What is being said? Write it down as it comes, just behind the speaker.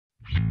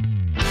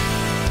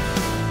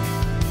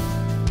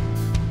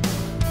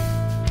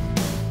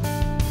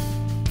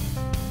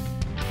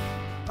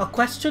A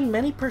question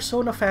many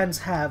Persona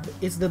fans have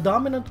is the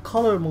dominant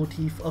color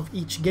motif of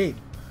each game.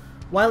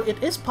 While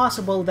it is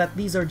possible that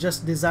these are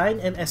just design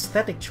and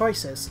aesthetic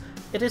choices,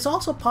 it is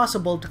also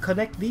possible to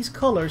connect these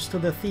colors to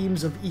the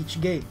themes of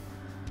each game.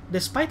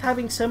 Despite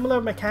having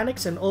similar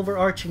mechanics and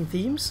overarching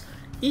themes,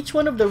 each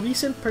one of the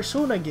recent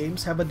Persona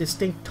games have a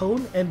distinct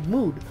tone and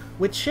mood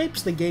which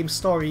shapes the game's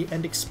story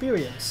and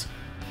experience.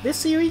 This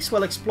series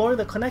will explore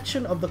the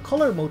connection of the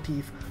color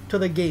motif to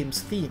the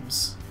game's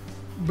themes.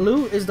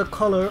 Blue is the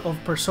color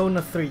of Persona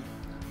 3.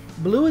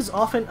 Blue is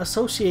often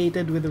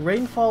associated with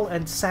rainfall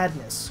and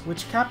sadness,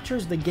 which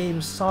captures the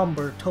game's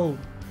somber tone.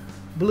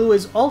 Blue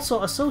is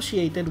also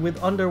associated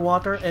with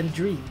underwater and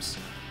dreams,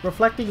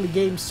 reflecting the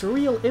game's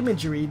surreal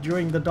imagery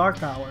during the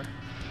Dark Hour.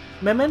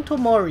 Memento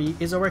Mori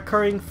is a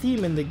recurring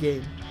theme in the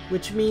game,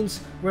 which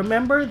means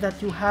remember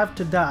that you have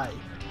to die,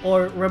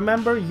 or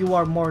remember you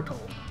are mortal.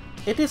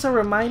 It is a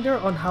reminder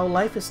on how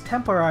life is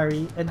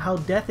temporary and how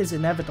death is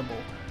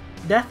inevitable.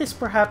 Death is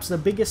perhaps the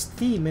biggest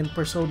theme in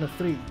Persona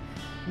 3.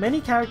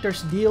 Many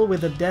characters deal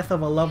with the death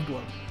of a loved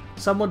one.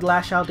 Some would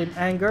lash out in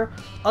anger,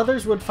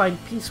 others would find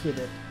peace with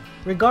it.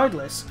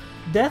 Regardless,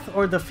 death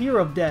or the fear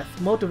of death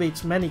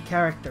motivates many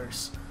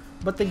characters.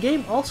 But the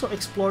game also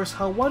explores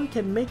how one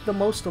can make the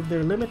most of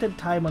their limited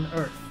time on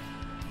Earth.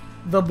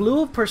 The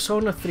blue of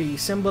Persona 3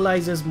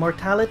 symbolizes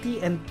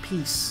mortality and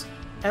peace,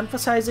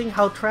 emphasizing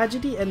how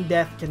tragedy and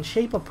death can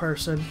shape a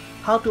person,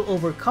 how to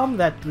overcome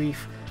that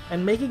grief,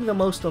 and making the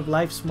most of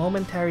life's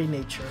momentary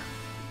nature.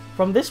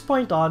 From this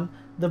point on,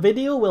 the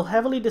video will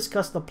heavily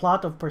discuss the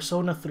plot of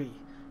Persona 3.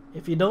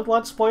 If you don't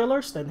want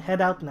spoilers, then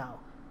head out now.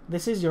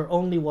 This is your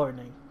only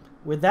warning.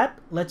 With that,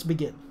 let's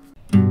begin.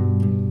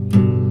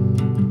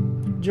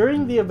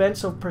 During the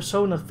events of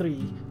Persona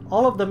 3,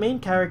 all of the main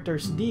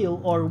characters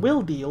deal or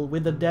will deal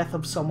with the death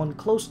of someone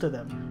close to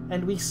them,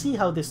 and we see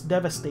how this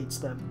devastates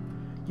them.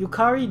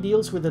 Yukari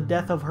deals with the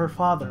death of her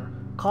father,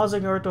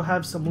 causing her to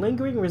have some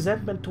lingering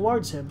resentment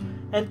towards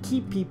him and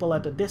keep people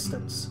at a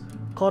distance.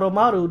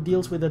 Koromaru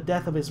deals with the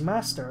death of his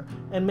master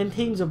and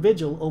maintains a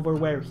vigil over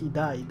where he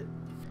died.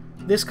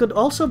 This could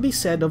also be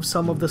said of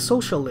some of the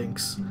social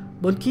links.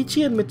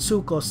 Bunkichi and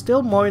Mitsuko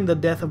still mourn the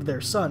death of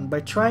their son by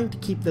trying to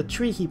keep the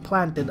tree he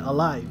planted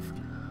alive.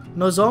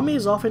 Nozomi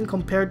is often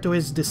compared to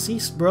his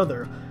deceased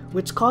brother,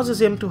 which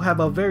causes him to have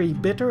a very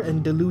bitter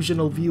and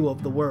delusional view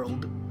of the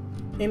world.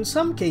 In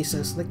some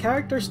cases, the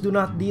characters do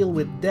not deal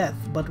with death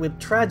but with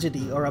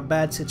tragedy or a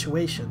bad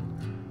situation.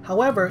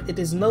 However, it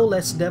is no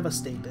less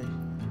devastating.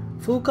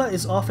 Fuka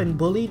is often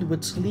bullied,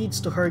 which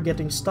leads to her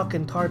getting stuck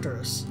in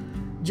Tartarus.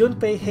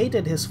 Junpei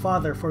hated his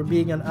father for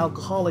being an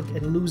alcoholic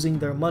and losing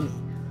their money.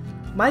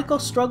 Maiko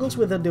struggles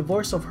with the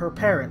divorce of her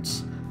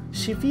parents.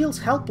 She feels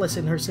helpless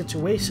in her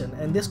situation,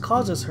 and this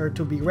causes her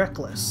to be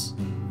reckless.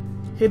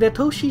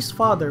 Hidetoshi's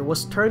father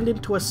was turned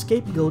into a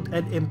scapegoat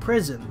and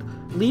imprisoned,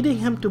 leading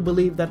him to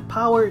believe that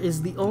power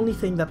is the only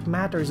thing that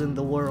matters in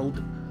the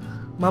world.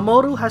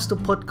 Mamoru has to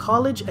put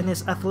college and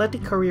his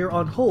athletic career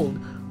on hold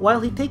while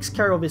he takes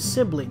care of his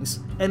siblings,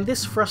 and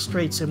this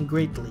frustrates him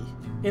greatly.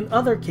 In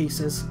other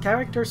cases,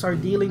 characters are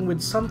dealing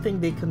with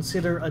something they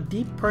consider a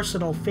deep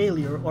personal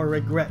failure or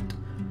regret.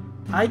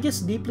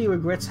 Aigis deeply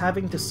regrets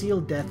having to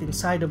seal death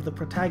inside of the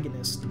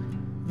protagonist.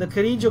 The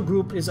Kirijo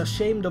group is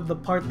ashamed of the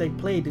part they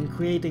played in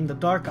creating the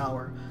Dark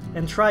Hour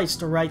and tries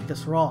to right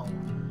this wrong.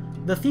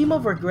 The theme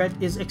of regret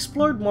is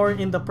explored more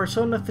in the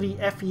Persona 3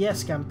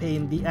 FES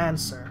campaign, The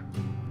Answer.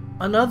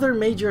 Another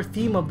major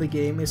theme of the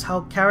game is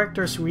how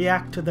characters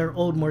react to their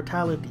own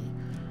mortality.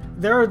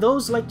 There are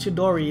those like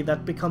Chidori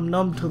that become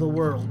numb to the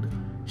world.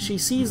 She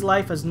sees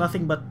life as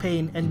nothing but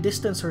pain and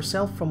distances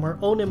herself from her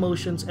own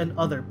emotions and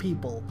other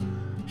people.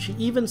 She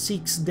even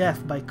seeks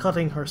death by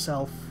cutting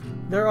herself.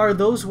 There are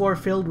those who are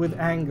filled with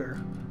anger.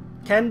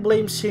 Ken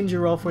blames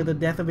Shinjiro for the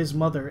death of his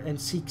mother and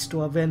seeks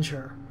to avenge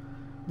her.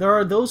 There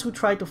are those who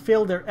try to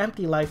fill their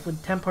empty life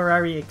with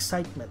temporary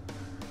excitement.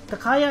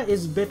 Takaya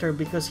is bitter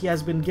because he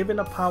has been given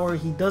a power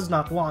he does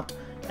not want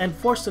and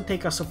forced to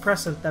take a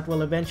suppressant that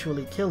will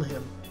eventually kill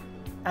him.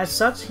 As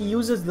such, he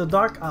uses the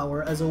Dark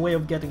Hour as a way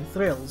of getting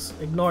thrills,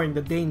 ignoring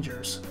the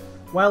dangers.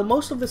 While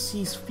most of the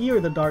Seas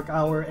fear the Dark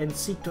Hour and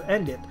seek to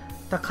end it,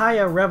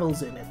 Takaya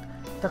revels in it.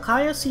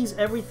 Takaya sees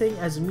everything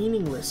as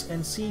meaningless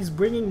and sees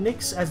bringing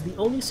Nyx as the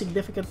only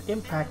significant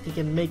impact he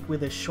can make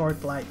with his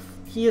short life.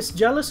 He is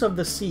jealous of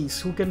the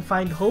Seas, who can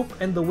find hope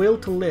and the will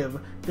to live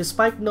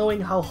despite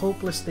knowing how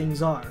hopeless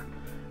things are.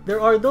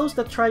 There are those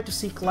that try to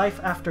seek life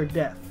after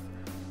death.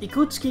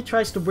 Ikutsuki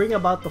tries to bring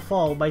about the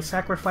fall by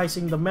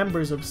sacrificing the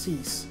members of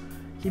Seas.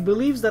 He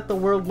believes that the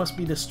world must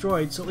be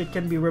destroyed so it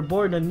can be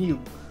reborn anew,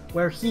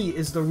 where he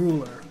is the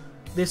ruler.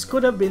 This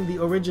could have been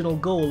the original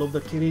goal of the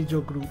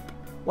Kirijo group.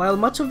 While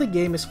much of the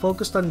game is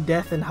focused on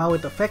death and how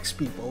it affects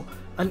people,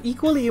 an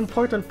equally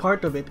important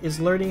part of it is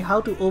learning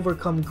how to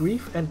overcome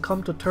grief and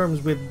come to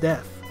terms with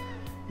death.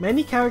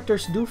 Many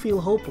characters do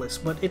feel hopeless,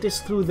 but it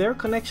is through their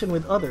connection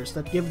with others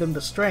that give them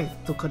the strength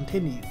to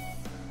continue.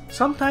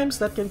 Sometimes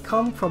that can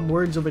come from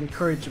words of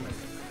encouragement.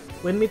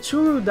 When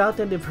Mitsuru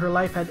doubted if her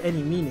life had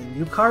any meaning,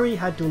 Yukari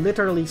had to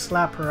literally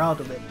slap her out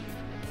of it.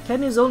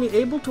 Ken is only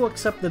able to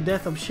accept the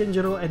death of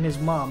Shinjiro and his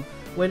mom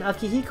when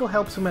Akihiko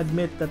helps him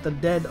admit that the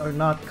dead are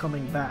not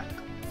coming back.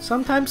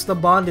 Sometimes the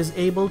bond is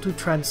able to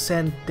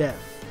transcend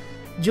death.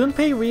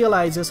 Junpei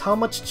realizes how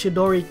much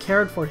Chidori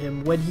cared for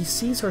him when he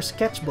sees her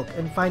sketchbook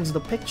and finds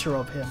the picture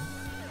of him.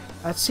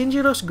 At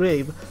Shinjiro's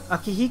grave,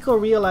 Akihiko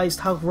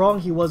realized how wrong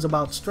he was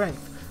about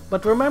strength,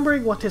 but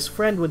remembering what his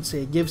friend would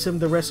say gives him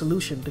the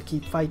resolution to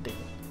keep fighting.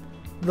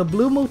 The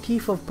blue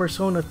motif of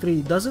Persona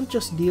 3 doesn't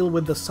just deal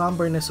with the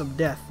somberness of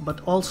death,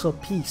 but also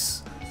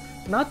peace.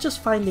 Not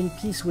just finding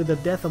peace with the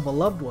death of a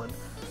loved one,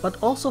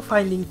 but also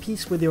finding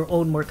peace with your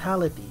own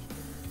mortality.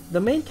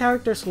 The main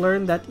characters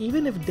learn that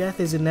even if death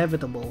is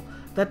inevitable,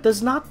 that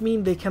does not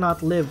mean they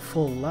cannot live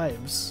full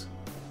lives.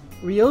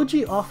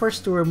 Ryoji offers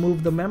to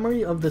remove the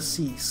memory of the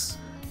Cease.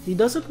 He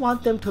doesn't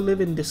want them to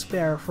live in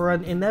despair for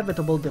an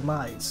inevitable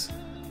demise.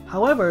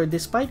 However,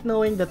 despite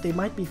knowing that they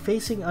might be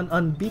facing an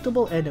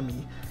unbeatable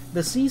enemy,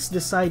 the Cease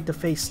decide to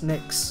face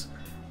Nyx.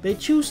 They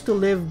choose to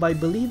live by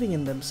believing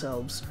in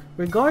themselves,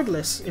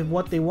 regardless if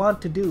what they want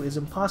to do is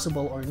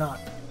impossible or not.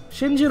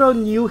 Shinjiro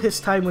knew his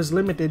time was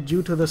limited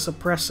due to the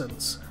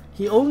suppressants.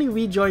 He only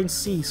rejoins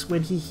Cease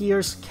when he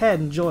hears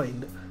Ken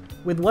joined.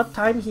 With what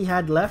time he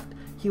had left,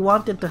 he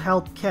wanted to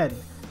help Ken,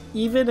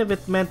 even if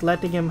it meant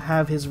letting him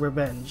have his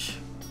revenge.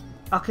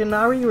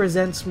 Akinari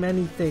resents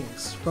many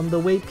things, from the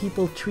way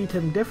people treat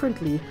him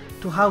differently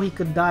to how he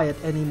could die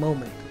at any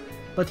moment.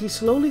 But he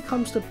slowly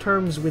comes to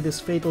terms with his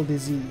fatal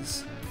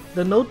disease.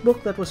 The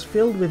notebook that was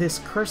filled with his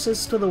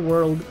curses to the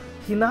world,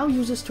 he now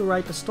uses to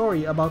write a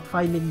story about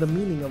finding the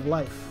meaning of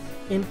life.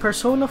 In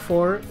Persona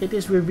 4, it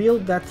is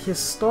revealed that his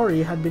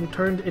story had been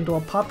turned into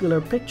a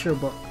popular picture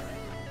book.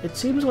 It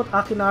seems what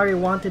Akinari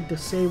wanted to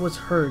say was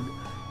heard.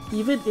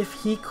 Even if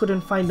he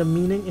couldn't find a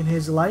meaning in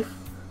his life,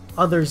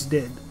 others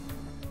did.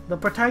 The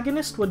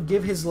protagonist would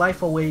give his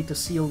life away to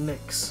seal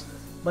Nyx,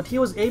 but he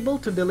was able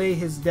to delay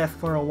his death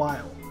for a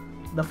while.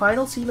 The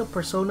final scene of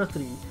Persona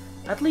 3,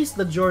 at least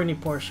the journey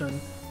portion,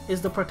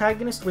 is the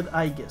protagonist with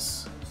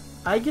Aigis.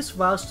 Aigis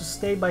vows to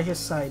stay by his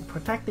side,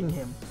 protecting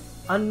him,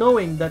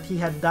 unknowing that he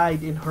had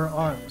died in her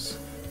arms.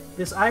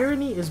 This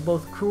irony is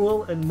both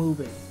cruel and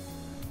moving.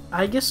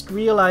 Aigis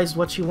realized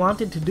what she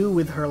wanted to do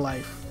with her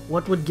life,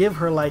 what would give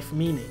her life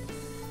meaning,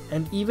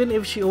 and even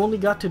if she only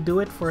got to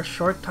do it for a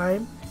short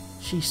time,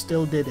 she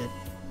still did it.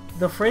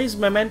 The phrase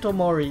Memento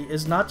Mori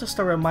is not just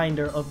a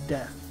reminder of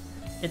death.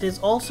 It is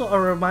also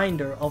a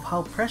reminder of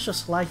how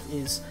precious life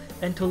is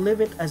and to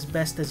live it as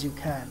best as you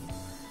can.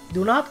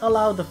 Do not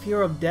allow the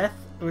fear of death,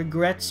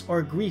 regrets,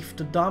 or grief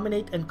to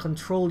dominate and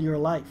control your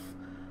life.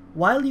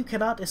 While you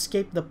cannot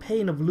escape the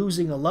pain of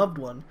losing a loved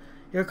one,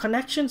 your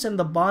connections and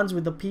the bonds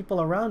with the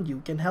people around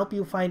you can help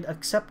you find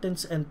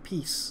acceptance and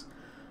peace.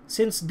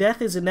 Since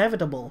death is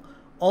inevitable,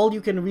 all you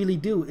can really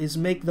do is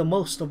make the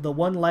most of the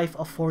one life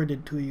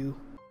afforded to you.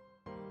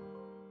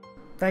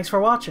 Thanks for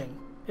watching.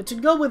 It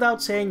should go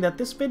without saying that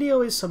this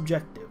video is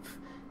subjective.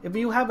 If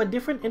you have a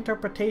different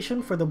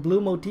interpretation for the blue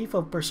motif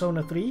of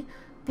Persona 3,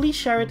 please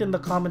share it in the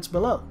comments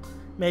below.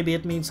 Maybe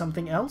it means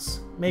something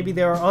else, maybe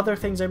there are other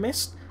things I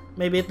missed,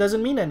 maybe it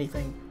doesn't mean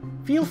anything.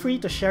 Feel free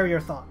to share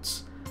your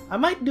thoughts. I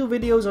might do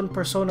videos on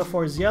Persona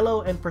 4's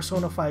Yellow and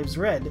Persona 5's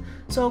Red,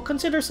 so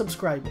consider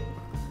subscribing.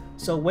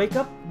 So wake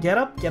up, get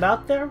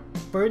out there,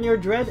 burn your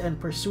dread, and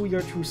pursue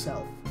your true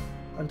self.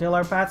 Until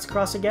our paths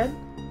cross again,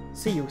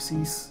 see you,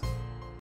 Cease.